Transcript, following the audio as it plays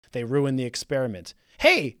They ruin the experiment.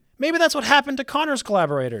 Hey, maybe that's what happened to Connor's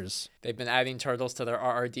collaborators. They've been adding turtles to their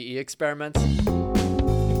RRDE experiments.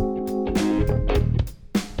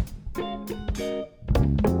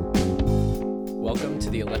 Welcome to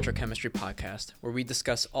the Electrochemistry Podcast, where we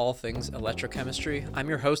discuss all things electrochemistry. I'm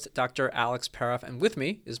your host, Dr. Alex Peroff, and with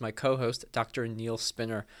me is my co-host, Dr. Neil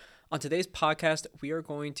Spinner. On today's podcast, we are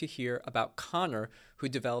going to hear about Connor, who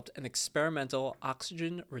developed an experimental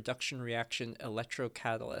oxygen reduction reaction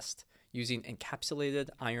electrocatalyst using encapsulated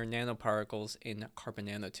iron nanoparticles in carbon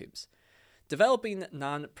nanotubes. Developing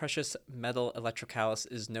non-precious metal electrocatalysts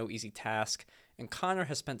is no easy task, and Connor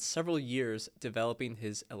has spent several years developing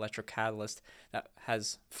his electrocatalyst that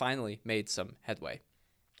has finally made some headway.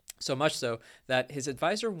 So much so that his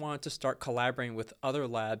advisor wanted to start collaborating with other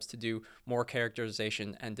labs to do more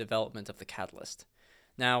characterization and development of the catalyst.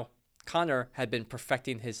 Now, Connor had been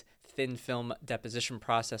perfecting his thin film deposition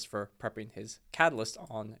process for prepping his catalyst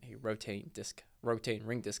on a rotating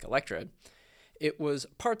ring disc electrode. It was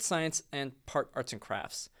part science and part arts and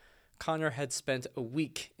crafts. Connor had spent a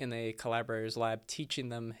week in a collaborator's lab teaching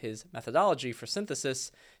them his methodology for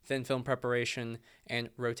synthesis, thin film preparation, and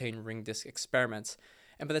rotating ring disc experiments.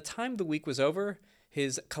 And by the time the week was over,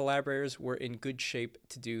 his collaborators were in good shape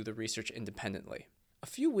to do the research independently. A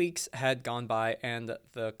few weeks had gone by and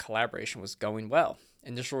the collaboration was going well.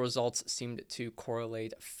 Initial results seemed to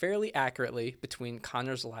correlate fairly accurately between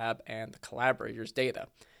Connor's lab and the collaborators' data.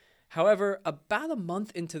 However, about a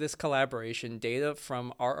month into this collaboration, data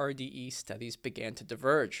from RRDE studies began to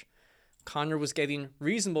diverge. Connor was getting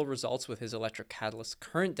reasonable results with his electrocatalyst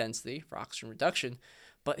current density for oxygen reduction,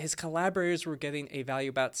 but his collaborators were getting a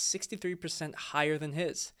value about 63% higher than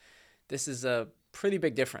his. This is a pretty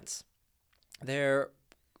big difference.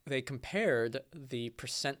 They compared the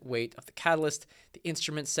percent weight of the catalyst, the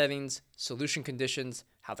instrument settings, solution conditions,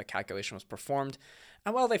 how the calculation was performed,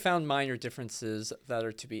 and while they found minor differences that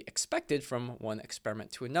are to be expected from one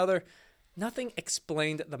experiment to another, nothing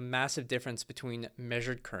explained the massive difference between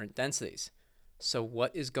measured current densities. So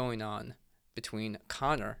what is going on between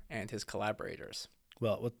Connor and his collaborators?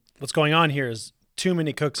 Well, what's going on here is too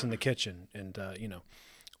many cooks in the kitchen, and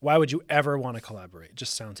why would you ever want to collaborate? It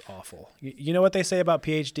just sounds awful. You know what they say about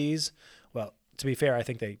PhDs? Well, to be fair, I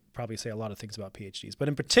think they probably say a lot of things about PhDs. But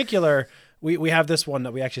in particular, we have this one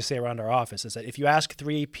that we actually say around our office, is that if you ask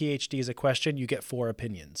 3 PhDs a question, you get 4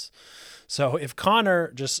 opinions. So if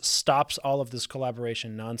Connor just stops all of this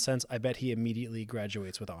collaboration nonsense, I bet he immediately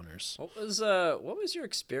graduates with honors. What was your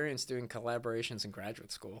experience doing collaborations in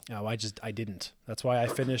graduate school? No, I didn't. That's why I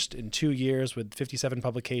finished in 2 years with 57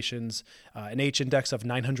 publications, an H-index of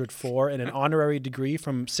 904, and an honorary degree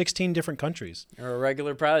from 16 different countries. You're a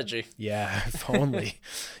regular prodigy. Yeah, if only.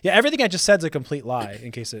 Yeah, everything I just said is a complete lie,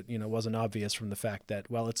 in case it wasn't obvious from the fact that,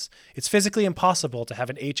 well, it's physically impossible to have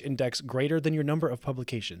an H-index greater than your number of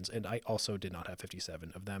publications, and I also did not have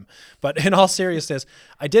 57 of them. But in all seriousness,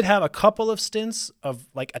 I did have a couple of stints of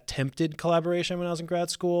attempted collaboration when I was in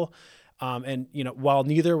grad school. And while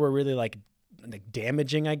neither were really like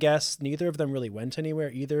damaging, I guess, neither of them really went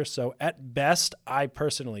anywhere either. So at best, I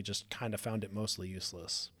personally just kind of found it mostly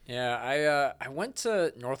useless. Yeah, I went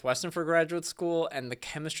to Northwestern for graduate school, and the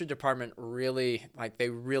chemistry department really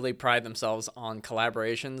pride themselves on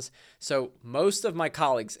collaborations. So most of my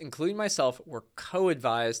colleagues, including myself, were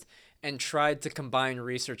co-advised and tried to combine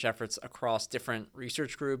research efforts across different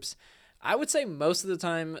research groups. I would say most of the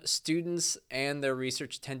time, students and their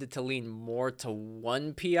research tended to lean more to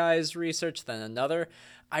one PI's research than another.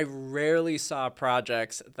 I rarely saw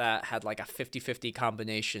projects that had a 50-50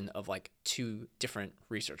 combination of 2 different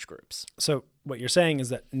research groups. So what you're saying is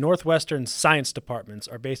that Northwestern science departments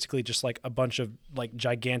are basically just a bunch of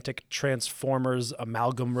gigantic Transformers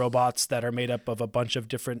amalgam robots that are made up of a bunch of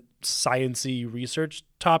different science-y research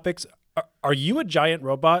topics. Are you a giant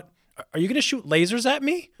robot? Are you going to shoot lasers at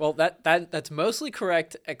me? Well, that's mostly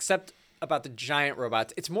correct, except about the giant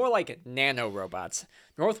robots. It's more like nano robots.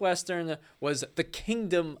 Northwestern was the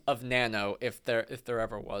kingdom of nano, if there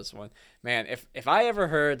ever was one. Man, if I ever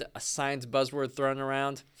heard a science buzzword thrown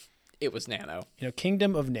around, it was nano.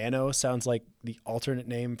 Kingdom of Nano sounds like the alternate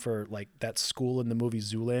name for that school in the movie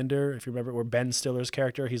Zoolander. If you remember, where Ben Stiller's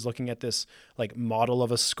character, he's looking at this model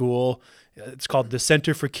of a school. It's called the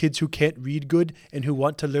Center for Kids Who Can't Read Good and Who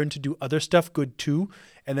Want to Learn to Do Other Stuff Good Too.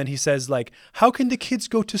 And then he says how can the kids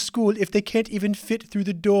go to school if they can't even fit through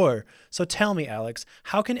the door? So tell me, Alex,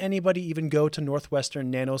 how can anybody even go to Northwestern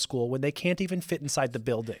Nano School when they can't even fit inside the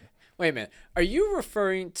building? Wait a minute. Are you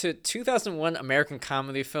referring to 2001 American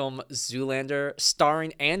comedy film Zoolander,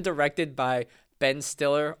 starring and directed by Ben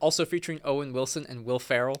Stiller, also featuring Owen Wilson and Will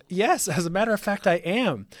Ferrell? Yes, as a matter of fact, I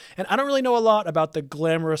am. And I don't really know a lot about the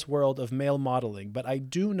glamorous world of male modeling, but I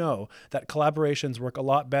do know that collaborations work a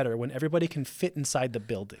lot better when everybody can fit inside the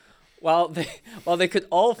building. While they could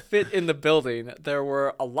all fit in the building, there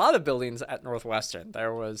were a lot of buildings at Northwestern.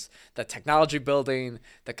 There was the technology building,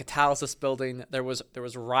 the catalysis building. There was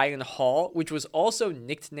Ryan Hall, which was also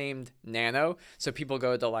nicknamed Nano. So people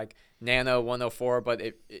go to like Nano 104, but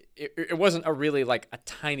it wasn't a really like a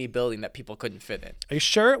tiny building that people couldn't fit in. Are you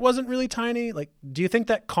sure it wasn't really tiny? Like, do you think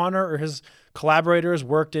that Connor or his collaborators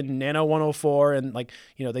worked in Nano 104 and like,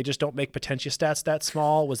 they just don't make potentiostats that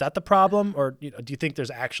small? Was that the problem? Or do you think there's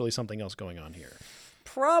actually something else going on here?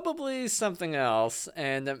 Probably something else.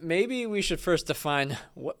 And maybe we should first define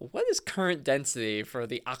what is current density for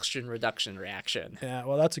the oxygen reduction reaction. Yeah,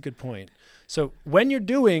 well, that's a good point. So when you're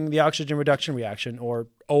doing the oxygen reduction reaction, or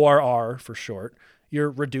ORR for short, you're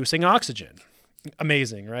reducing oxygen.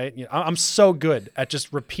 Amazing, right? I'm so good at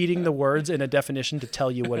just repeating the words in a definition to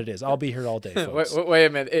tell you what it is. I'll be here all day, folks. Wait a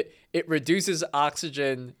minute. It reduces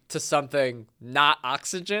oxygen to something not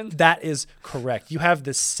oxygen? That is correct. You have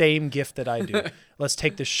the same gift that I do. Let's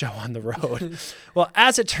take this show on the road. Well,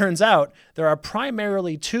 as it turns out, there are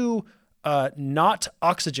primarily two not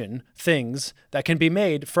oxygen things that can be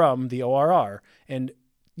made from the ORR. And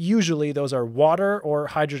usually those are water or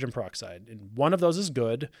hydrogen peroxide. And one of those is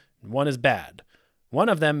good and one is bad. One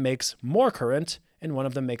of them makes more current and one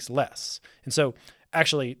of them makes less. And so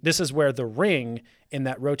actually, this is where the ring in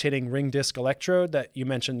that rotating ring disc electrode that you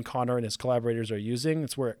mentioned Connor and his collaborators are using,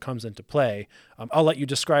 it's where it comes into play. I'll let you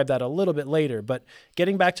describe that a little bit later. But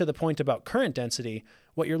getting back to the point about current density,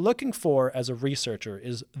 what you're looking for as a researcher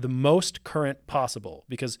is the most current possible,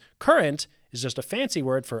 because current is just a fancy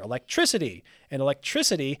word for electricity, and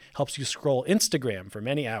electricity helps you scroll Instagram for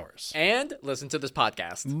many hours. And listen to this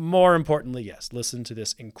podcast. More importantly, yes, listen to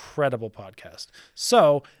this incredible podcast.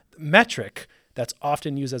 So the metric that's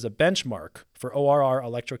often used as a benchmark for ORR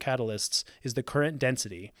electrocatalysts is the current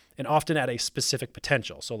density, and often at a specific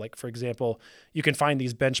potential. So like, for example, you can find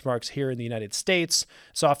these benchmarks here in the United States.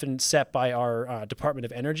 It's often set by our Department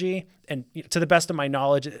of Energy. And to the best of my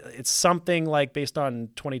knowledge, it's something like, based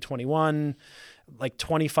on 2021, like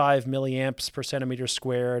 25 milliamps per centimeter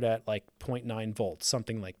squared at like 0.9 volts,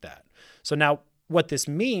 something like that. So now what this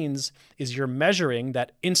means is you're measuring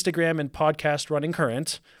that Instagram and podcast running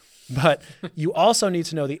current, but you also need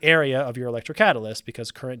to know the area of your electrocatalyst, because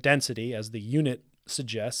current density, as the unit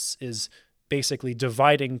suggests, is basically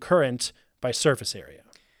dividing current by surface area.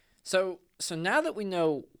 So now that we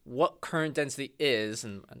know what current density is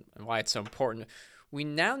and why it's so important, we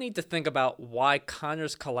now need to think about why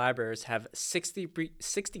Connor's collaborators have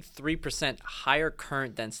 63% higher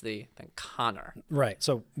current density than Connor. Right.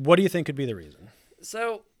 So what do you think could be the reason?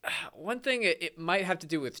 So one thing, it might have to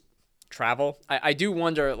do with travel. I do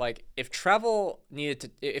wonder, like, if Connor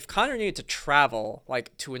needed to travel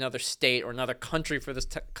like to another state or another country for this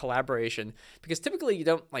collaboration, because typically you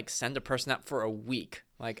don't like send a person out for a week.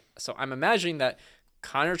 Like, so I'm imagining that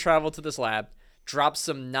Connor traveled to this lab, dropped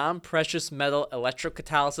some non-precious metal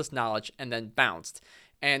electrocatalysis knowledge, and then bounced.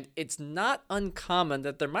 And it's not uncommon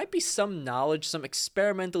that there might be some knowledge, some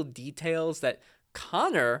experimental details that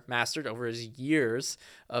Connor mastered over his years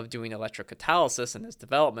of doing electrocatalysis and his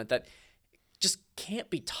development that just can't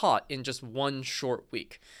be taught in just one short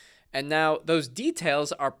week. And now those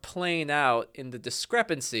details are playing out in the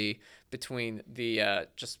discrepancy between their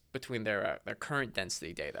current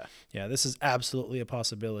density data. Yeah, this is absolutely a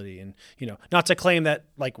possibility. And, not to claim that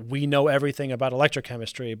like we know everything about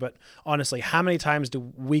electrochemistry, but honestly, how many times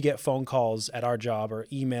do we get phone calls at our job or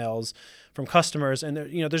emails from customers, and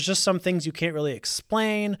there's just some things you can't really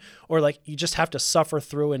explain, or like you just have to suffer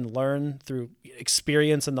through and learn through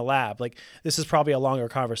experience in the lab. Like, this is probably a longer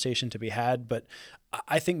conversation to be had, but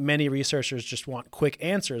I think many researchers just want quick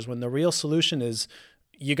answers when the real solution is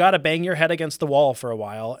you got to bang your head against the wall for a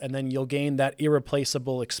while, and then you'll gain that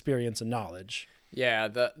irreplaceable experience and knowledge. Yeah,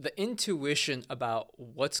 the intuition about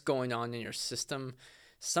what's going on in your system.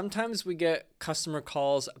 Sometimes we get customer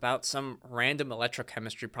calls about some random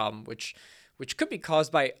electrochemistry problem, which could be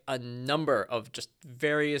caused by a number of just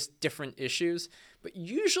various different issues. But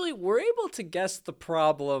usually we're able to guess the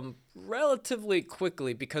problem relatively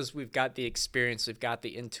quickly because we've got the experience, we've got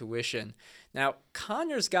the intuition. Now,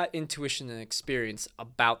 Connor's got intuition and experience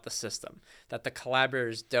about the system that the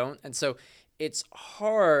collaborators don't. And so it's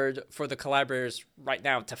hard for the collaborators right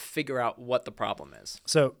now to figure out what the problem is.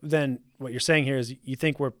 So then what you're saying here is you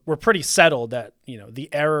think we're pretty settled that, the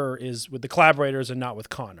error is with the collaborators and not with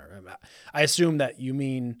Connor. I assume that you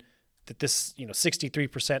mean that this,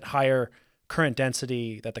 63% higher current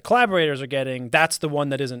density that the collaborators are getting, that's the one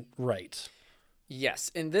that isn't right.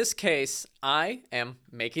 Yes. In this case, I am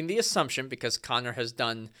making the assumption, because Connor has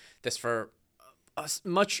done this for a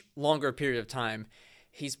much longer period of time,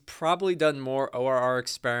 he's probably done more ORR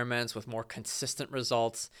experiments with more consistent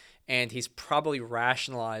results, and he's probably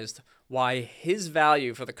rationalized why his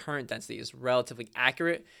value for the current density is relatively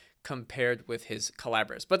accurate compared with his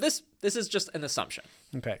collaborators. But this is just an assumption.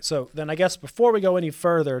 Okay, so then I guess before we go any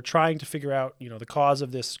further, trying to figure out, the cause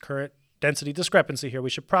of this current density discrepancy here, we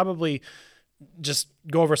should probably just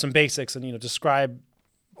go over some basics and, describe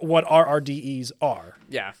what RRDEs are.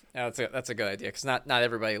 Yeah, that's a good idea, because not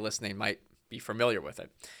everybody listening might be familiar with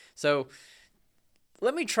it. So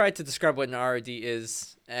let me try to describe what an RRD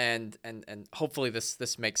is, and hopefully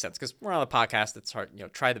this makes sense, because we're on a podcast. It's hard,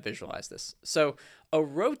 try to visualize this. So a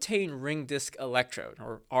rotating ring disc electrode,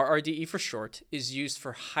 or RRDE for short, is used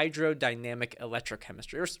for hydrodynamic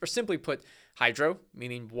electrochemistry, or simply put, hydro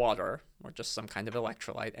meaning water or just some kind of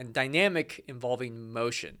electrolyte, and dynamic involving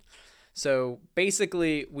motion. So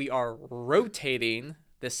basically, we are rotating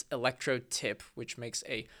this electrode tip, which makes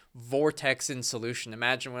a vortex in solution.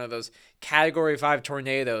 Imagine one of those Category 5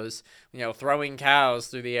 tornadoes, throwing cows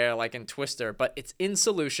through the air like in Twister, but it's in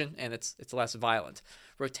solution and it's less violent.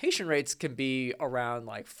 Rotation rates can be around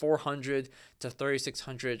like 400 to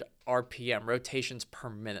 3,600 RPM, rotations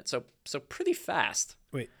per minute. So pretty fast.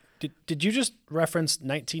 Wait, did you just reference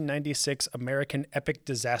 1996 American epic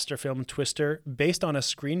disaster film Twister, based on a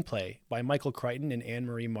screenplay by Michael Crichton and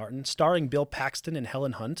Anne-Marie Martin, starring Bill Paxton and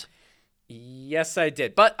Helen Hunt? Yes, I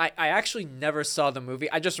did. But I actually never saw the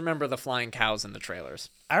movie. I just remember the flying cows in the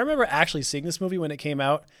trailers. I remember actually seeing this movie when it came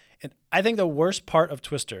out, and I think the worst part of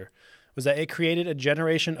Twister was that it created a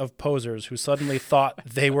generation of posers who suddenly thought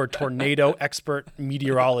they were tornado expert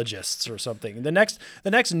meteorologists or something. And the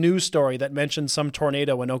next news story that mentioned some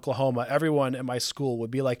tornado in Oklahoma, everyone at my school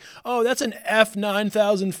would be like, "Oh, that's an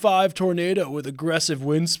F9005 tornado with aggressive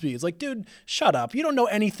wind speeds." Like, dude, shut up. You don't know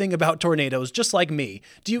anything about tornadoes, just like me.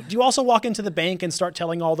 Do you also walk into the bank and start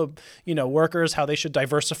telling all the, workers how they should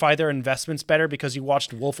diversify their investments better because you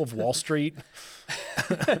watched Wolf of Wall Street?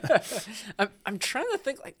 I'm trying to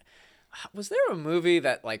think, like, was there a movie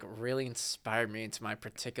that really inspired me into my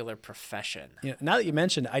particular profession? Now that you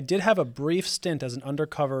mentioned, I did have a brief stint as an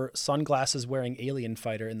undercover sunglasses-wearing alien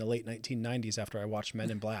fighter in the late 1990s after I watched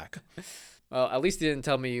Men in Black. Well, at least you didn't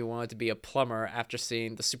tell me you wanted to be a plumber after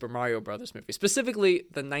seeing the Super Mario Brothers movie, specifically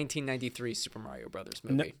the 1993 Super Mario Brothers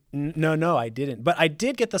movie. No, I didn't. But I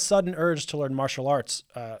did get the sudden urge to learn martial arts,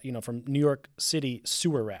 from New York City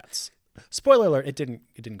sewer rats. Spoiler alert, it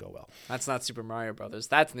didn't go well. That's not Super Mario Brothers.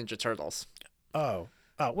 That's Ninja Turtles. Oh,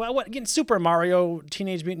 well, what again? Super Mario,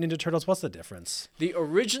 Teenage Mutant Ninja Turtles. What's the difference? The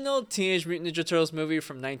original Teenage Mutant Ninja Turtles movie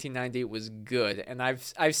from 1990 was good, and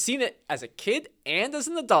I've seen it as a kid and as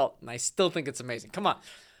an adult, and I still think it's amazing. Come on,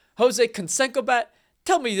 Jose Canseco Bat,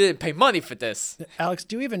 tell me you didn't pay money for this. Alex,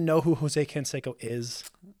 do you even know who Jose Canseco is?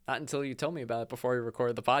 Not until you told me about it before we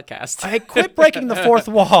recorded the podcast. I quit breaking the fourth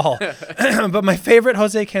wall. But my favorite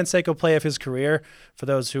Jose Canseco play of his career, for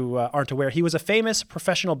those who aren't aware, he was a famous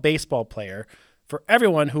professional baseball player. For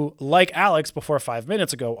everyone who, like Alex before 5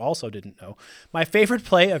 minutes ago, also didn't know, my favorite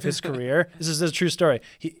play of his career, this is a true story.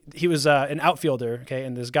 He was an outfielder, okay,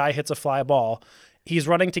 and this guy hits a fly ball. He's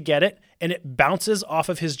running to get it, and it bounces off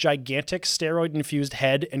of his gigantic steroid-infused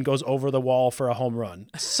head and goes over the wall for a home run.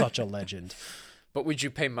 Such a legend. But would you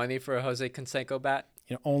pay money for a Jose Canseco bat?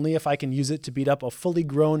 Only if I can use it to beat up a fully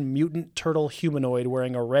grown mutant turtle humanoid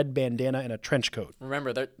wearing a red bandana and a trench coat.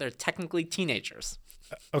 Remember, they're technically teenagers.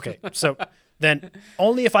 Okay, so then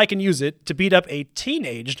only if I can use it to beat up a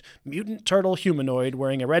teenaged mutant turtle humanoid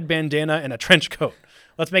wearing a red bandana and a trench coat.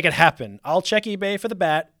 Let's make it happen. I'll check eBay for the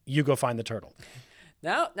bat. You go find the turtle.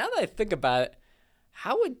 Now that I think about it,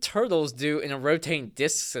 how would turtles do in a rotating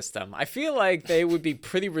disc system? I feel like they would be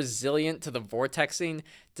pretty resilient to the vortexing,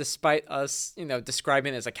 despite us,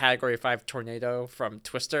 describing it as a Category 5 tornado from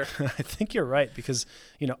Twister. I think you're right because,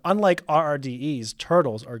 unlike RRDEs,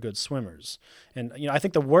 turtles are good swimmers. And, I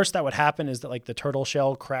think the worst that would happen is that, the turtle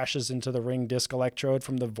shell crashes into the ring disc electrode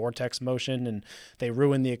from the vortex motion and they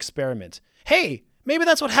ruin the experiment. Hey, maybe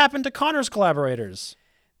that's what happened to Connor's collaborators.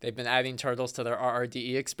 They've been adding turtles to their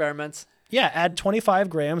RRDE experiments. Yeah, add 25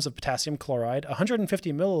 grams of potassium chloride,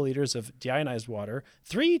 150 milliliters of deionized water,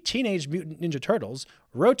 3 Teenage Mutant Ninja Turtles,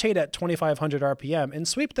 rotate at 2,500 RPM, and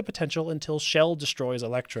sweep the potential until shell destroys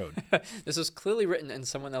electrode. This was clearly written in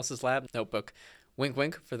someone else's lab notebook. Wink,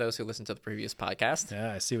 wink, for those who listened to the previous podcast.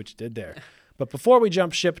 Yeah, I see what you did there. But before we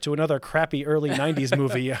jump ship to another crappy early 90s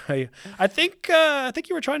movie, I think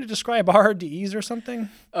you were trying to describe RRDEs or something.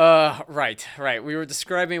 Right. We were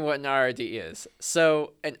describing what an RRDE is.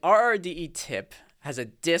 So an RRDE tip has a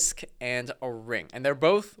disc and a ring, and they're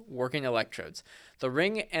both working electrodes. The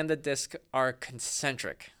ring and the disc are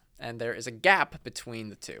concentric, and there is a gap between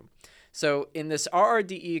the two. So in this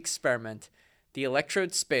RRDE experiment, the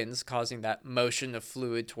electrode spins, causing that motion of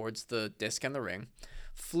fluid towards the disc and the ring.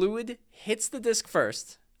 Fluid hits the disc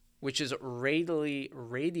first, which is radially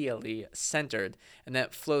centered, and then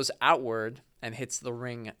it flows outward and hits the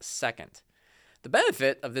ring second. The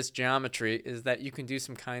benefit of this geometry is that you can do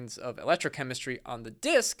some kinds of electrochemistry on the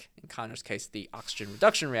disc, in Connor's case, the oxygen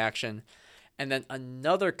reduction reaction, and then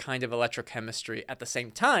another kind of electrochemistry at the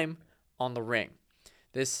same time on the ring.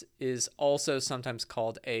 This is also sometimes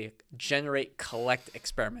called a generate-collect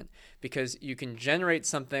experiment because you can generate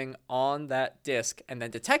something on that disc and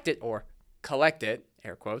then detect it or collect it,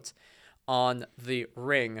 air quotes, on the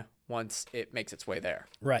ring once it makes its way there.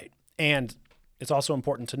 Right. And it's also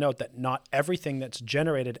important to note that not everything that's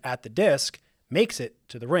generated at the disc makes it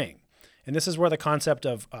to the ring. And this is where the concept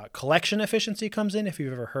of collection efficiency comes in, if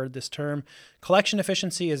you've ever heard this term. Collection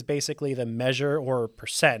efficiency is basically the measure or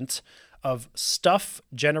percent of stuff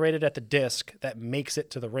generated at the disc that makes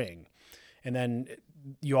it to the ring. And then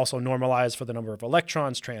you also normalize for the number of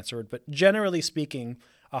electrons transferred. But generally speaking,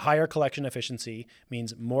 a higher collection efficiency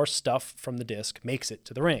means more stuff from the disc makes it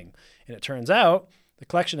to the ring. And it turns out the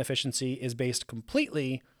collection efficiency is based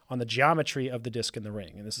completely on the geometry of the disc and the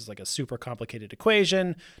ring. And this is like a super complicated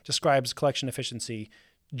equation, describes collection efficiency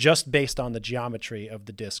just based on the geometry of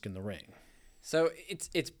the disc and the ring. So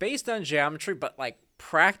it's based on geometry, but like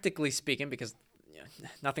practically speaking, because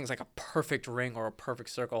nothing's like a perfect ring or a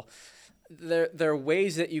perfect circle, there are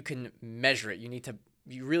ways that you can measure it.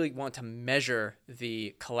 You really want to measure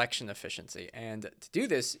the collection efficiency. And to do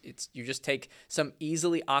this, you just take some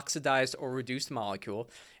easily oxidized or reduced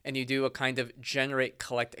molecule and you do a kind of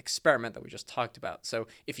generate-collect experiment that we just talked about. So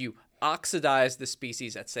if you oxidize the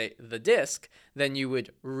species at, say, the disc, then you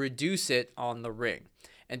would reduce it on the ring.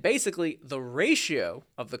 And basically, the ratio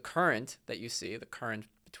of the current that you see, the current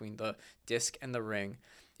between the disc and the ring,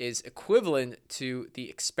 is equivalent to the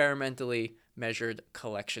experimentally measured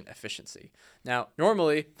collection efficiency. Now,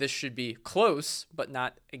 normally this should be close, but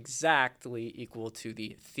not exactly equal to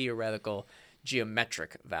the theoretical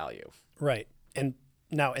geometric value. Right. And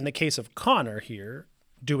now in the case of Connor here,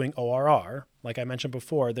 doing ORR, like I mentioned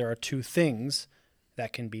before, there are two things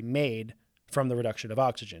that can be made from the reduction of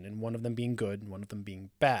oxygen, and one of them being good and one of them being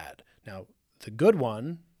bad. Now, the good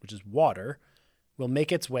one, which is water, will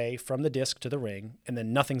make its way from the disc to the ring, and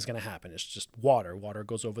then nothing's going to happen. It's just water. Water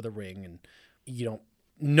goes over the ring, and you don't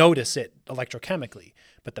notice it electrochemically.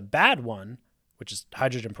 But the bad one, which is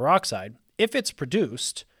hydrogen peroxide, if it's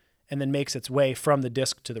produced and then makes its way from the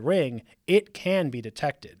disc to the ring, it can be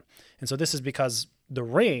detected. And so this is because the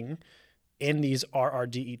ring in these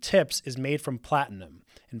RRDE tips is made from platinum.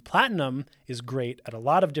 And platinum is great at a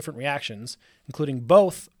lot of different reactions, including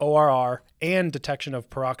both ORR and detection of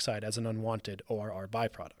peroxide as an unwanted ORR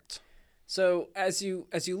byproduct. So as you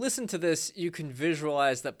listen to this, you can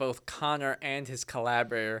visualize that both Connor and his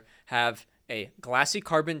collaborator have a glassy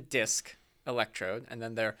carbon disc electrode, and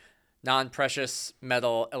then their non-precious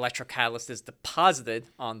metal electrocatalyst is deposited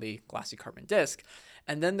on the glassy carbon disc.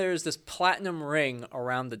 And then there's this platinum ring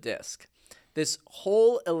around the disc. This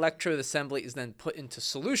whole electrode assembly is then put into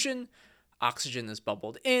solution, oxygen is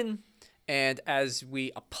bubbled in, and as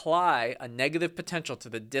we apply a negative potential to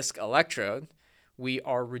the disc electrode, we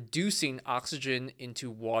are reducing oxygen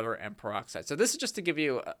into water and peroxide. So this is just to give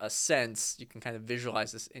you a sense, you can kind of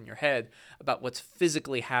visualize this in your head, about what's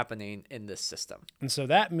physically happening in this system. And so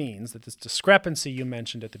that means that this discrepancy you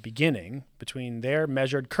mentioned at the beginning between their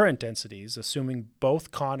measured current densities, assuming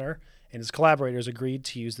both Connor and his collaborators agreed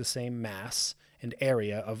to use the same mass and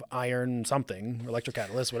area of iron something,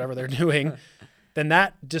 electrocatalyst, whatever they're doing, then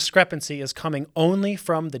that discrepancy is coming only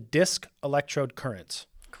from the disc electrode current.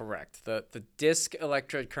 Correct. The disc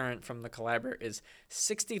electrode current from the collaborator is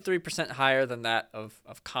 63% higher than that of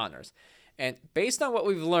Connor's. And based on what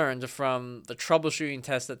we've learned from the troubleshooting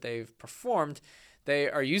tests that they've performed, they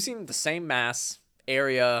are using the same mass,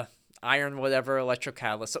 area, iron, whatever,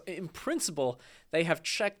 electrocatalyst. So in principle, they have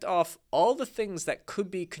checked off all the things that could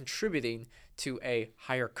be contributing to a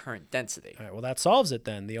higher current density. All right, well, that solves it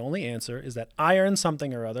then. The only answer is that iron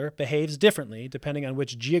something or other behaves differently depending on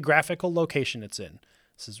which geographical location it's in.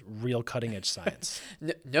 This is real cutting-edge science.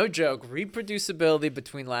 No joke. Reproducibility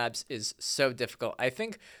between labs is so difficult. I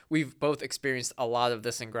think we've both experienced a lot of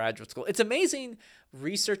this in graduate school. It's amazing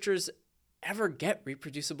researchers ever get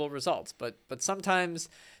reproducible results. But sometimes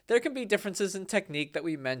there can be differences in technique that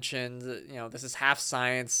we mentioned. This is half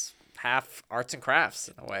science, half arts and crafts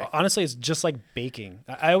in a way. Honestly, it's just like baking.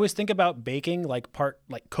 I always think about baking like part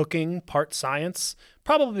like cooking, part science,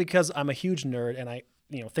 probably because I'm a huge nerd and I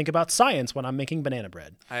think about science when I'm making banana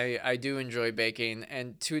bread. I do enjoy baking,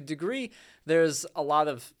 and to a degree, there's a lot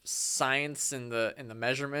of science in the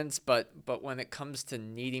measurements, but when it comes to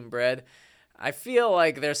kneading bread, I feel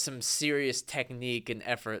like there's some serious technique and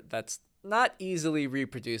effort that's not easily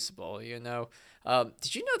reproducible. Did you know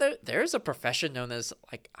that there's a profession known as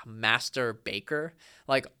like a master baker?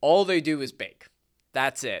 Like all they do is bake.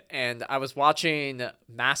 That's it. And I was watching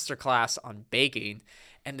masterclass on baking,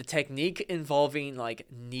 and the technique involving like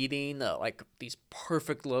kneading like these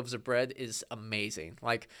perfect loaves of bread is amazing.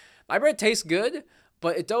 Like my bread tastes good,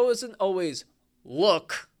 but it doesn't always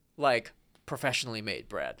look like professionally made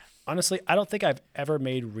bread. Honestly, I don't think I've ever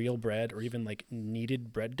made real bread or even like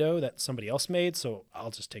kneaded bread dough that somebody else made, so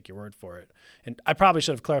I'll just take your word for it. And I probably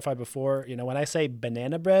should have clarified before, when I say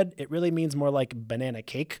banana bread, it really means more like banana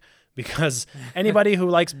cake, because anybody who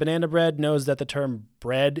likes banana bread knows that the term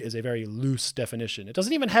bread is a very loose definition. It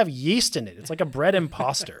doesn't even have yeast in it. It's like a bread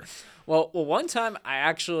imposter. Well, one time I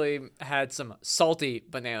actually had some salty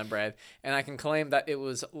banana bread, and I can claim that it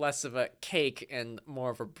was less of a cake and more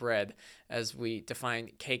of a bread, as we define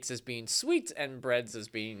cakes as being sweet and breads as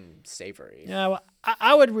being savory. Yeah, well,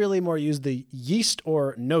 I would really more use the yeast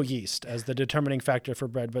or no yeast as the determining factor for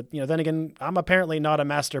bread. But, then again, I'm apparently not a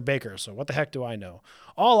master baker, so what the heck do I know?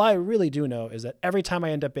 All I really do know is that every time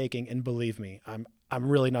I end up baking, and believe me, I'm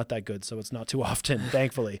really not that good, so it's not too often,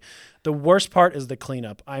 thankfully. The worst part is the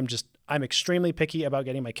cleanup. I'm extremely picky about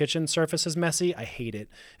getting my kitchen surfaces messy. I hate it.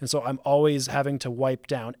 And so I'm always having to wipe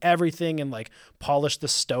down everything and like polish the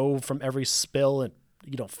stove from every spill and,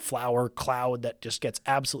 flour cloud that just gets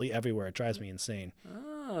absolutely everywhere. It drives me insane.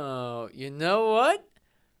 Oh, you know what?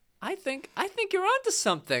 I think you're onto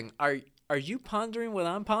something. Are you pondering what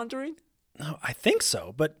I'm pondering? No, I think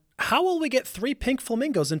so, but how will we get 3 pink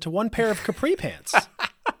flamingos into one pair of capri pants?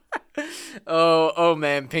 Oh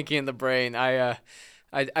man, Pinky in the brain. I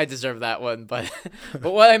deserve that one, but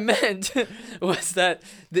what I meant was that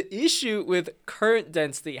the issue with current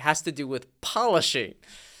density has to do with polishing.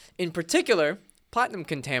 In particular, platinum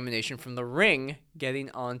contamination from the ring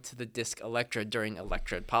getting onto the disc electrode during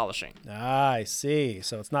electrode polishing. Ah, I see.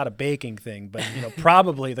 So it's not a baking thing, but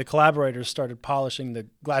probably the collaborators started polishing the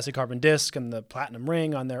glassy carbon disc and the platinum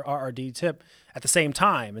ring on their RRD tip at the same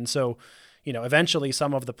time. And so, eventually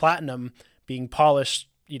some of the platinum being polished,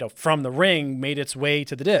 from the ring made its way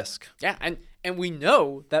to the disc. Yeah, and we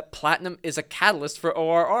know that platinum is a catalyst for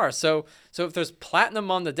ORR. So if there's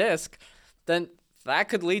platinum on the disc, then that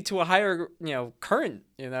could lead to a higher, current,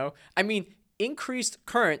 I mean, increased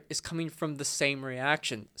current is coming from the same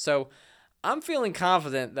reaction. So I'm feeling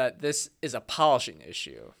confident that this is a polishing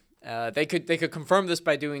issue. They could confirm this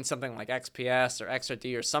by doing something like XPS or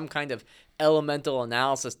XRD or some kind of elemental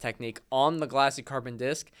analysis technique on the glassy carbon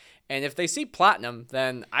disc. And if they see platinum,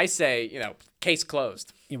 then I say, case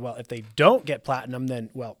closed. Well, if they don't get platinum,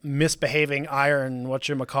 then, misbehaving iron,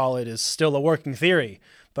 whatchamacallit, is still a working theory.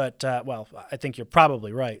 But, I think you're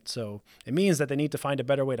probably right. So it means that they need to find a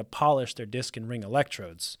better way to polish their disc and ring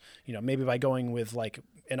electrodes. Maybe by going with like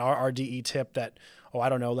an RRDE tip that,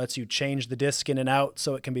 lets you change the disc in and out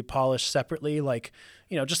so it can be polished separately. Like,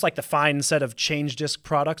 just like the fine set of change disc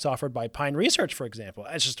products offered by Pine Research, for example.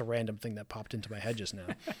 It's just a random thing that popped into my head just now.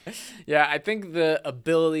 Yeah, I think the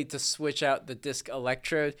ability to switch out the disc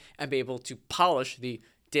electrode and be able to polish the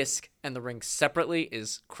disc and the ring separately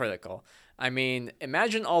is critical. I mean,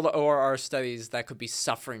 imagine all the ORR studies that could be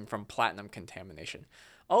suffering from platinum contamination.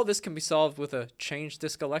 All this can be solved with a change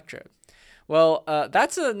disc electrode. Well,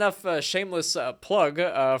 that's enough shameless plug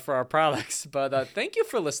for our products, but thank you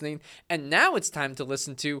for listening. And now it's time to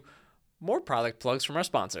listen to more product plugs from our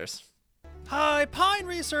sponsors. Hi, Pine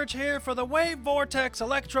Research here for the Wave Vortex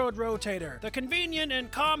Electrode Rotator, the convenient and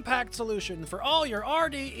compact solution for all your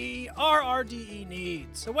RDE, RRDE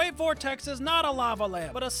needs. The Wave Vortex is not a lava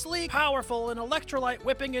lamp, but a sleek, powerful, and electrolyte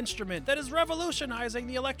whipping instrument that is revolutionizing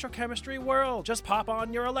the electrochemistry world. Just pop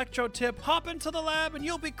on your electrode tip, hop into the lab, and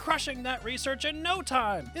you'll be crushing that research in no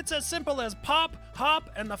time. It's as simple as pop, hop,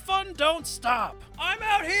 and the fun don't stop. I'm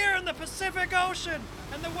out here in the Pacific Ocean,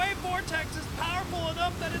 and the Wave Vortex is powerful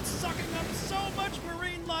enough that it's sucking up so much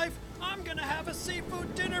marine life I'm gonna have a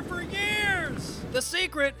seafood dinner for years! The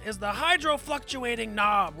secret is the hydrofluctuating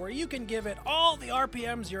knob, where you can give it all the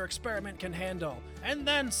RPMs your experiment can handle, and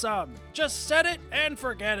then some. Just set it and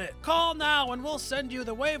forget it. Call now and we'll send you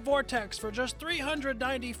the Wave Vortex for just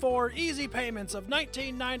 394 easy payments of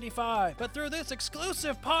 $19.95. But through this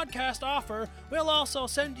exclusive podcast offer, we'll also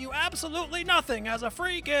send you absolutely nothing as a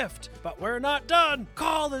free gift. But we're not done.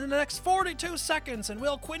 Call in the next 42 seconds and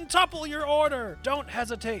we'll quintuple your order. Don't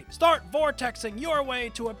hesitate. Start vortexing your way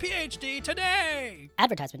to a PhD today.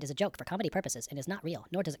 Advertisement is a joke for comedy purposes and is not real,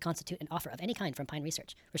 nor does it constitute an offer of any kind from Pine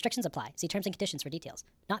Research. Restrictions apply. See terms and conditions for details.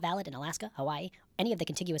 Not valid in Alaska, Hawaii, any of the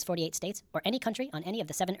contiguous 48 states, or any country on any of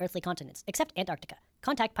the 7 earthly continents, except Antarctica.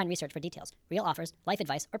 Contact Pine Research for details, real offers, life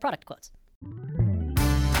advice, or product quotes.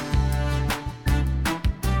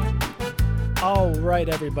 All right,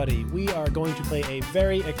 everybody, we are going to play a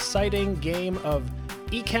very exciting game of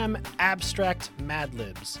Echem Abstract Mad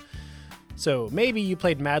Libs. So maybe you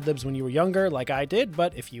played Mad Libs when you were younger, like I did,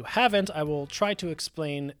 but if you haven't, I will try to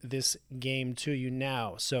explain this game to you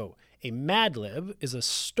now. So a Mad Lib is a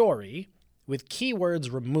story with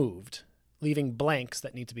keywords removed, leaving blanks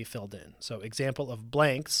that need to be filled in. So example of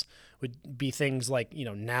blanks would be things like,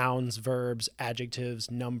 nouns, verbs, adjectives,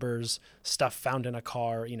 numbers, stuff found in a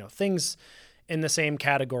car, things in the same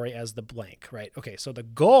category as the blank, right? Okay, so the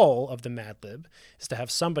goal of the Mad Lib is to have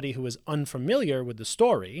somebody who is unfamiliar with the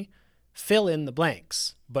story fill in the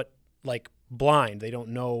blanks, but like blind. They don't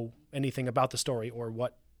know anything about the story or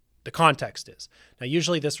what the context is. Now,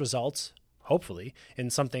 usually this results, hopefully, in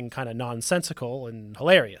something kind of nonsensical and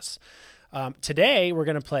hilarious. Today, we're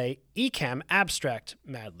going to play Echem Abstract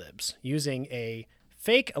Mad Libs using a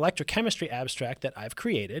fake electrochemistry abstract that I've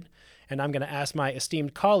created. And I'm going to ask my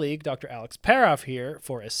esteemed colleague, Dr. Alex Paroff here,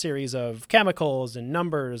 for a series of chemicals and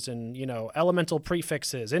numbers and, elemental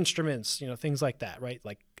prefixes, instruments, things like that, right?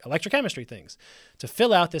 Like electrochemistry things, to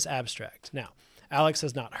fill out this abstract. Now, Alex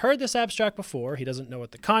has not heard this abstract before. He doesn't know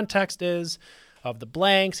what the context is of the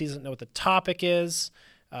blanks. He doesn't know what the topic is.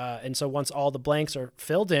 And so once all the blanks are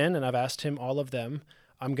filled in, and I've asked him all of them,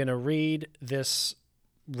 I'm going to read this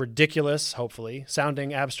ridiculous, hopefully,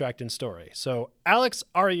 sounding abstract and story. So, Alex,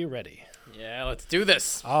 are you ready? Yeah, let's do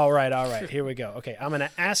this. All right. Here we go. Okay, I'm going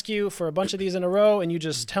to ask you for a bunch of these in a row, and you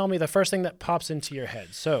just tell me the first thing that pops into your head.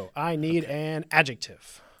 So, I need an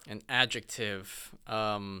adjective. An adjective.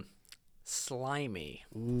 Slimy.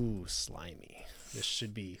 Ooh, slimy. This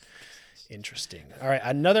should be interesting. All right,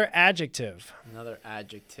 another adjective.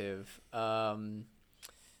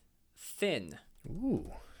 Thin.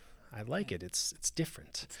 Ooh, I like it. It's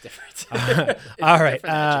different. It's different. All right.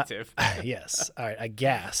 Different adjective. Yes. All right. A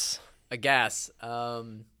gas. A gas.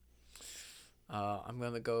 I'm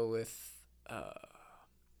gonna go with.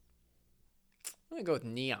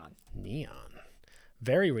 Neon. Neon.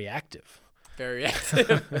 Very reactive. Very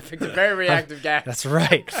reactive. I picked a very reactive gas. That's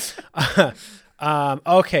right.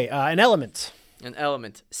 Okay. An element. An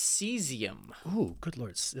element. Cesium. Ooh, good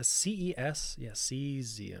lord. C-E-S. Yeah,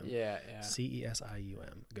 cesium. Yeah.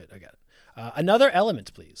 C-E-S-I-U-M. Good, I got it. Another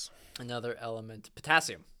element, please. Another element.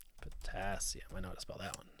 Potassium. Potassium. I know how to spell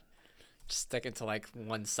that one. Just sticking to like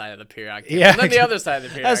one side of the periodic table. Yeah. And then the other side of the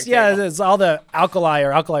periodic table. Yeah, it's all the alkali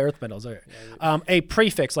earth metals. Okay. A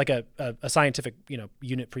prefix, like a scientific,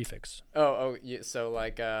 unit prefix. So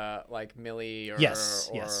like milli or yes.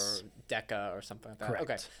 deca or something like that. Correct.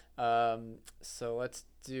 Okay. So let's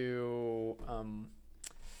do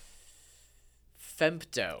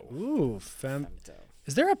femto. Ooh, femto.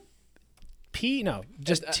 Is there a P? No,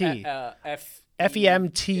 just T.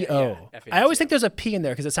 F-E-M-T-O. Yeah, I always think there's a P in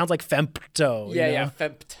there because it sounds like femto. Yeah,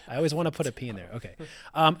 femto. I always want to put a P in there. Okay.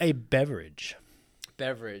 A beverage.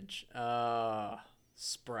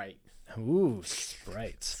 Sprite. Ooh,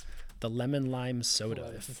 Sprite. The lemon lime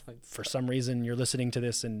soda. If for some reason you're listening to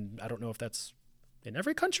this, and I don't know if that's in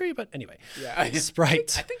every country, but anyway. Yeah.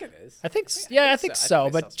 Sprite. I think it is. I think so,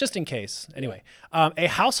 but just in case. Anyway. A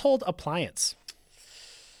household appliance.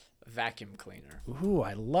 Vacuum cleaner. Ooh,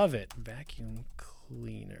 I love it. Vacuum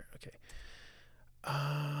cleaner. Okay.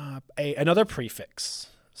 Another prefix.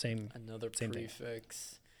 Another same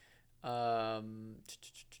prefix.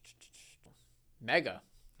 Mega.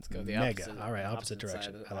 Let's go the mega. opposite. All right, opposite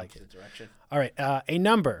direction. I like it. Direction. All right, a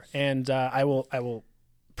number, and I will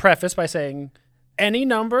preface by saying any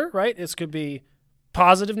number. Right? This could be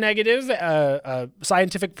positive, negative,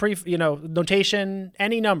 scientific notation.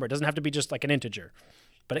 Any number. It doesn't have to be just like an integer.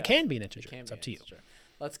 But it can be an integer. It's up to you.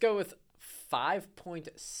 Let's go with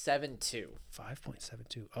 5.72.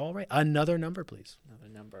 5.72. All right. Another number, please. Another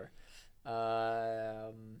number.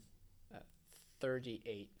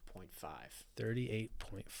 38.5. 38.5.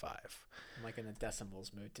 I'm like in a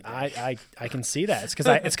decimals mood today. I can see that. It's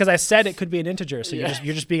because I said it could be an integer, so you're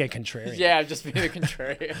just being a contrarian. Yeah, I'm just being a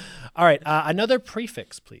contrarian. All right, another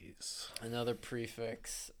prefix, please. Another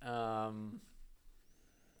prefix. Why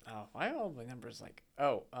are all my numbers like?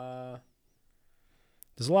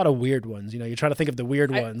 There's a lot of weird ones. You're trying to think of the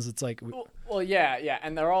weird ones. It's like, well, yeah,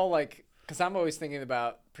 and they're all like, because I'm always thinking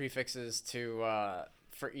about prefixes for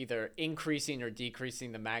either increasing or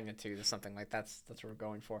decreasing the magnitude or something like that's what we're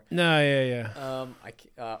going for. No, yeah.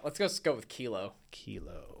 Let's go with kilo.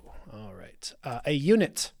 Kilo. All right. A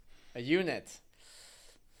unit. A unit.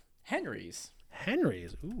 Henries.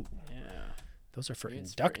 Ooh. Yeah. Those are for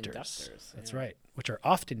Units inductors. That's right. Which are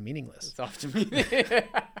often meaningless. It's often meaningless.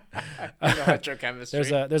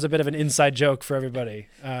 Electrochemistry. There's a bit of an inside joke for everybody.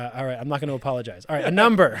 All right. I'm not going to apologize. All right. A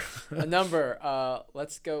number. A number.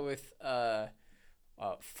 Let's go with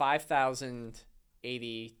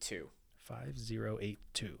 5,082.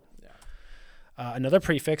 5082. Yeah. Another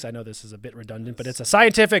prefix. I know this is a bit redundant, but it's a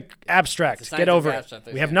scientific abstract. Get over abstract.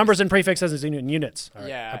 it. We have numbers and prefixes in units. All right.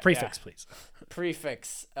 Yeah. A prefix, please.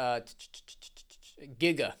 Prefix.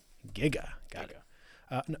 Giga. Got it.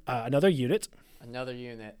 Another unit. Another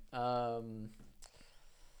unit.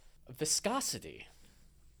 Viscosity.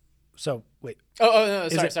 So wait. Oh no!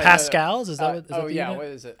 Is Sorry, it sorry, pascals? Is that what? Is that the yeah. unit? What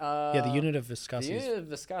is it? Yeah, the unit of The viscosity. unit of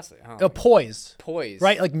viscosity. Oh, poise. Poise.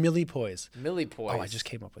 Right, like millipoise. Millipoise. Oh, I just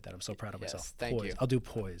came up with that. I'm so proud of myself. Thank poise. you. I'll do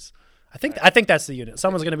poise. I think that's the unit.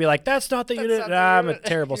 Someone's going to be like, "That's not the unit." not the I'm a unit.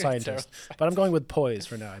 terrible You're a scientist, terrible but I'm going with poise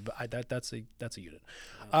for now. But that's a unit.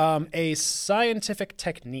 A scientific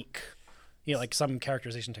technique. Like some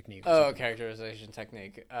characterization technique. Oh, characterization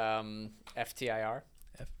technique. FTIR.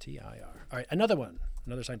 FTIR. All right, another one.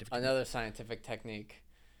 Another scientific technique. Another scientific technique.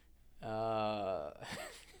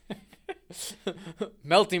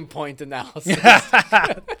 Melting point analysis.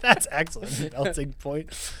 That's excellent. Melting point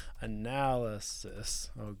analysis.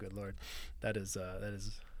 Oh, good Lord. That is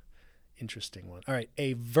interesting one. All right.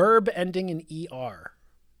 A verb ending in ER.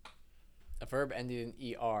 A verb ending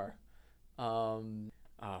in ER.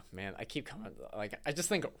 Oh man, I keep coming. I just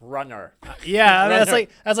think runner. Yeah, Runner.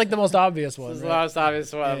 that's like the most obvious one. This is the Right? most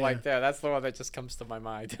obvious one. Yeah. That's the one that just comes to my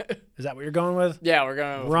mind. Is that what you're going with? Yeah, we're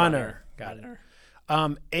going with Runner. Got runner.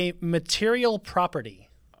 it. A material property.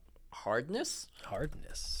 Hardness.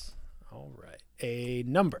 All right. A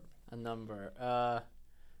number. A number.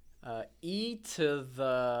 E to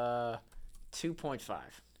the 2.5.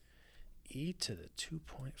 E to the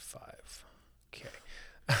 2.5. Okay.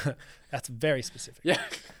 That's very specific. Yeah.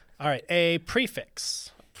 All right. A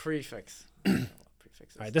prefix. Prefix.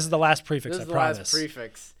 Prefixes. All right. This is the last prefix. This is I the promise. last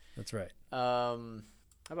prefix. That's right. How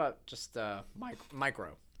about just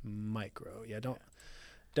micro? Micro. Yeah. Don't.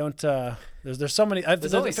 There's so many.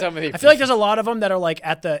 There's only so many. I feel like there's a lot of them that are like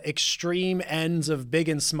at the extreme ends of big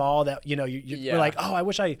and small. That you're like, oh, I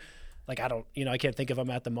wish I don't. I can't think of them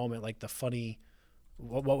at the moment. Like the funny.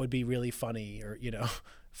 What would be really funny or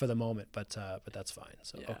for the moment, but that's fine.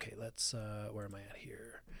 So okay, let's where am I at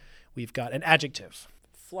here? We've got an adjective.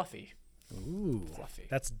 Fluffy. Ooh, Fluffy.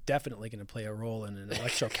 That's definitely going to play a role in an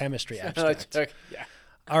electrochemistry abstract. Yeah.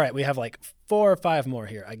 All right, we have like 4 or 5 more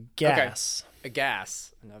here. A gas. A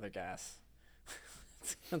gas. Another gas.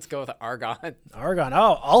 Let's go with argon. Argon.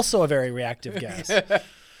 Oh, also a very reactive gas.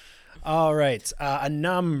 All right, a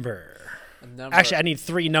number. A number. Actually, I need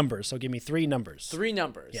 3 numbers, so give me 3 numbers. 3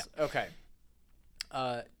 numbers. Yeah. Okay.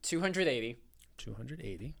 280.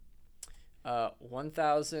 280.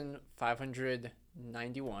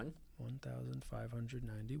 1,591.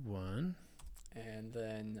 1,591. And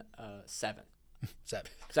then 7.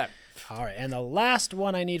 7. 7. All right, and the last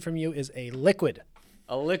one I need from you is a liquid.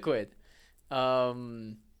 A liquid. How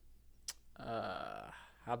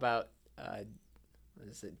about what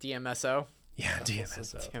is it? DMSO? Yeah,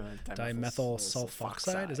 DMSO. Dimethyl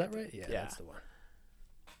sulfoxide. Is that right? Yeah, that's the one.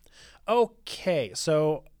 Okay,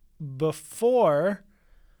 so before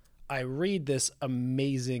I read this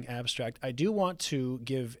amazing abstract, I do want to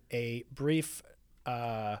give a brief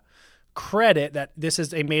credit that this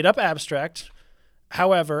is a made-up abstract.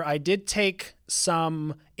 However, I did take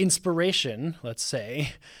some inspiration, let's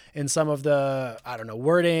say, in some of the,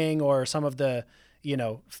 wording or some of the,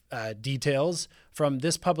 details from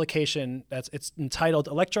this publication. It's entitled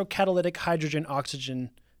Electrocatalytic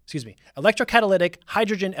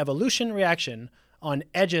Hydrogen Evolution Reaction on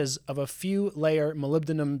Edges of a Few Layer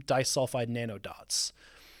Molybdenum Disulfide Nanodots.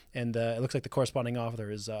 And it looks like the corresponding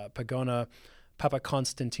author is Pagona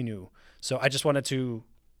Papakonstantinou. So I just wanted to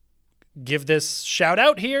give this shout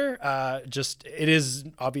out here. It is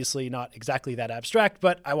obviously not exactly that abstract,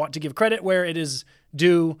 but I want to give credit where it is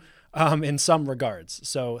due. in some regards.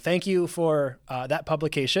 So thank you for that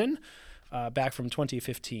publication back from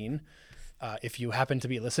 2015, if you happen to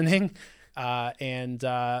be listening. And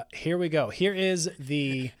here we go. Here is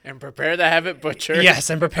the... And prepare to have it butchered. Yes,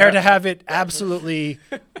 and prepare to have it absolutely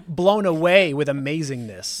blown away with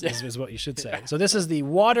amazingness, is what you should say. So this is the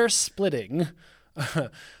water splitting,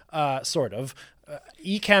 sort of,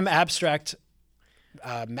 Echem abstract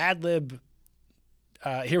Mad Lib.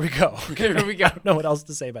 Here we go. Here we go. I don't know what else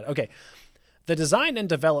to say about it. Okay. The design and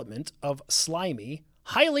development of slimy,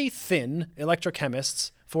 highly thin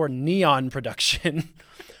electrochemists for neon production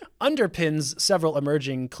underpins several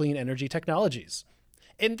emerging clean energy technologies.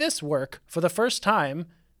 In this work, for the first time,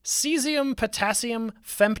 cesium potassium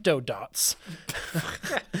femtodots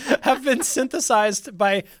have been synthesized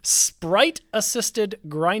by sprite-assisted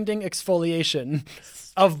grinding exfoliation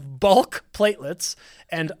of bulk platelets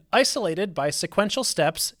and isolated by sequential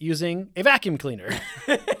steps using a vacuum cleaner.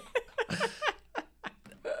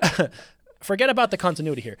 Forget about the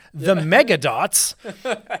continuity here. The megadots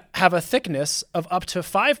have a thickness of up to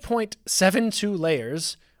 5.72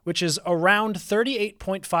 layers, which is around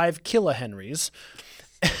 38.5 kilohenries,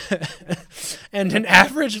 and an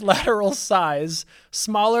average lateral size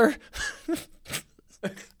smaller...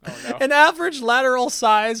 An average lateral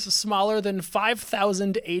size smaller than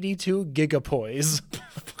 5,082 gigapoise.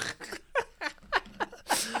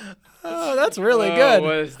 Oh, that's really good.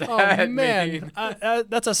 What does that mean?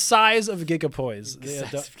 That's a size of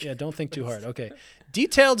gigapoise. Don't think too hard. Okay.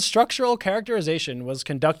 Detailed structural characterization was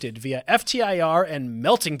conducted via FTIR and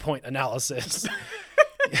melting point analysis.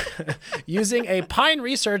 Using a Pine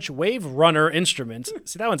Research Wave Runner instrument.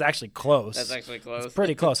 See, that one's actually close. That's actually close. It's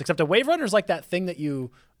pretty close. Except a Wave Runner is like that thing that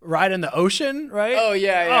you ride in the ocean, right? Oh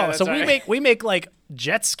yeah. Oh, so we make like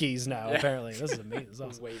jet skis now. Yeah. Apparently, this is amazing. This is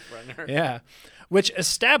awesome. Wave Runner. Yeah, which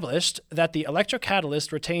established that the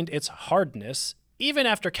electrocatalyst retained its hardness even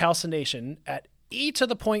after calcination at e to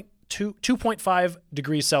the point 2.5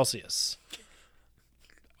 degrees Celsius.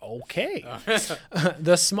 Okay.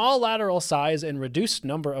 The small lateral size and reduced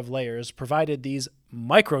number of layers provided these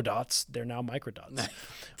microdots, they're now microdots,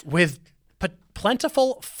 with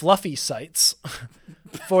plentiful fluffy sites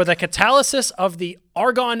for the catalysis of the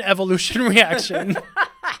argon evolution reaction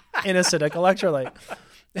in acidic electrolyte.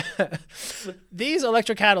 These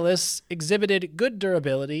electrocatalysts exhibited good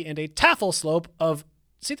durability and a Tafel slope of,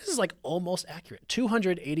 see, this is like almost accurate,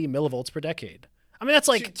 280 millivolts per decade. I mean, that's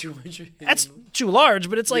like, that's too large,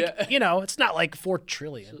 but it's like, it's not like 4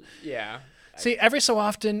 trillion. Yeah. See, every so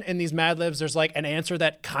often in these Mad Libs, there's like an answer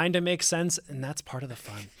that kind of makes sense, and that's part of the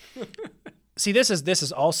fun. See, this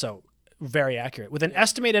is also very accurate, with an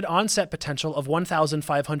estimated onset potential of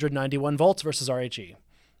 1,591 volts versus RHE.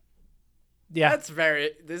 Yeah. Isn't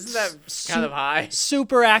that kind of high?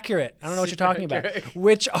 Super accurate. I don't know what you're talking about.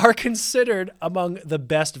 Which are considered among the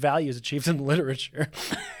best values achieved in the literature.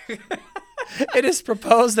 It is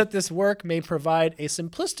proposed that this work may provide a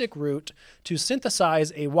simplistic route to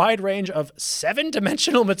synthesize a wide range of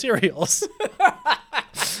 7-dimensional materials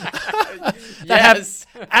that have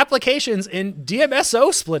applications in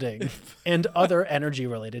DMSO splitting and other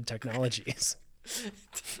energy-related technologies.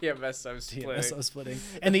 DMSO splitting.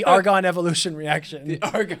 And the argon evolution reaction. The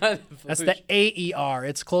argon evolution. That's the AER.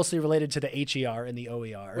 It's closely related to the HER and the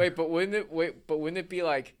OER. Wait, but wouldn't it be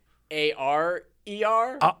like ARER?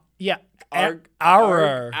 Yeah. Our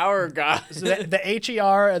God. So the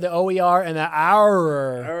HER, the OER, and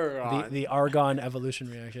the the argon evolution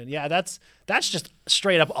reaction. Yeah, that's just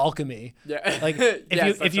straight up alchemy. Yeah. Like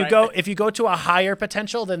if you go to a higher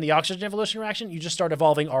potential than the oxygen evolution reaction, you just start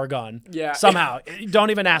evolving argon. Yeah. Somehow.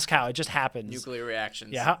 Don't even ask how. It just happens. Nuclear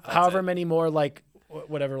reactions. Yeah. However many more like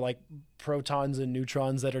protons and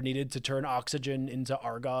neutrons that are needed to turn oxygen into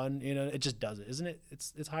argon, it just does it, isn't it?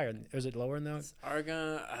 It's higher. Is it lower than that?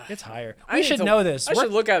 Argon. It's higher. We should know this. I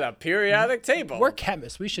should look at a periodic table. We're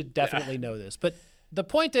chemists. We should definitely know this. But the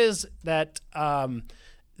point is that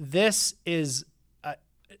this is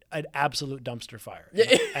an absolute dumpster fire,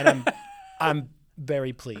 and I'm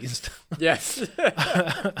very pleased. Yes.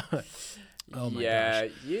 Oh my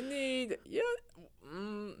gosh. You need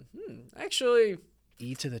actually.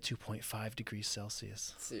 E to the 2.5 degrees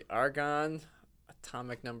Celsius. Let's see, argon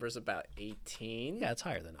atomic number is about 18. Yeah, it's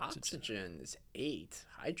higher than oxygen is 8.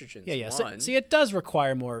 Hydrogen is 1. See, it does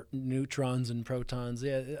require more neutrons and protons.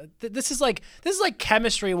 Yeah, this is like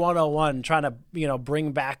chemistry 101, trying to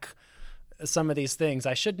bring back some of these things.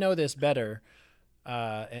 I should know this better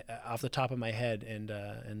off the top of my head. And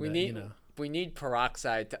we need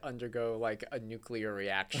peroxide to undergo like a nuclear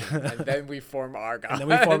reaction, and then we form argon.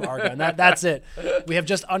 That's it. We have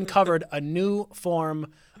just uncovered a new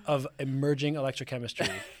form of emerging electrochemistry.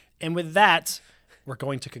 And with that, we're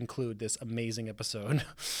going to conclude this amazing episode,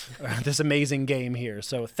 this amazing game here.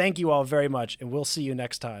 So thank you all very much, and we'll see you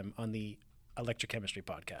next time on the Electrochemistry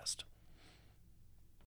Podcast.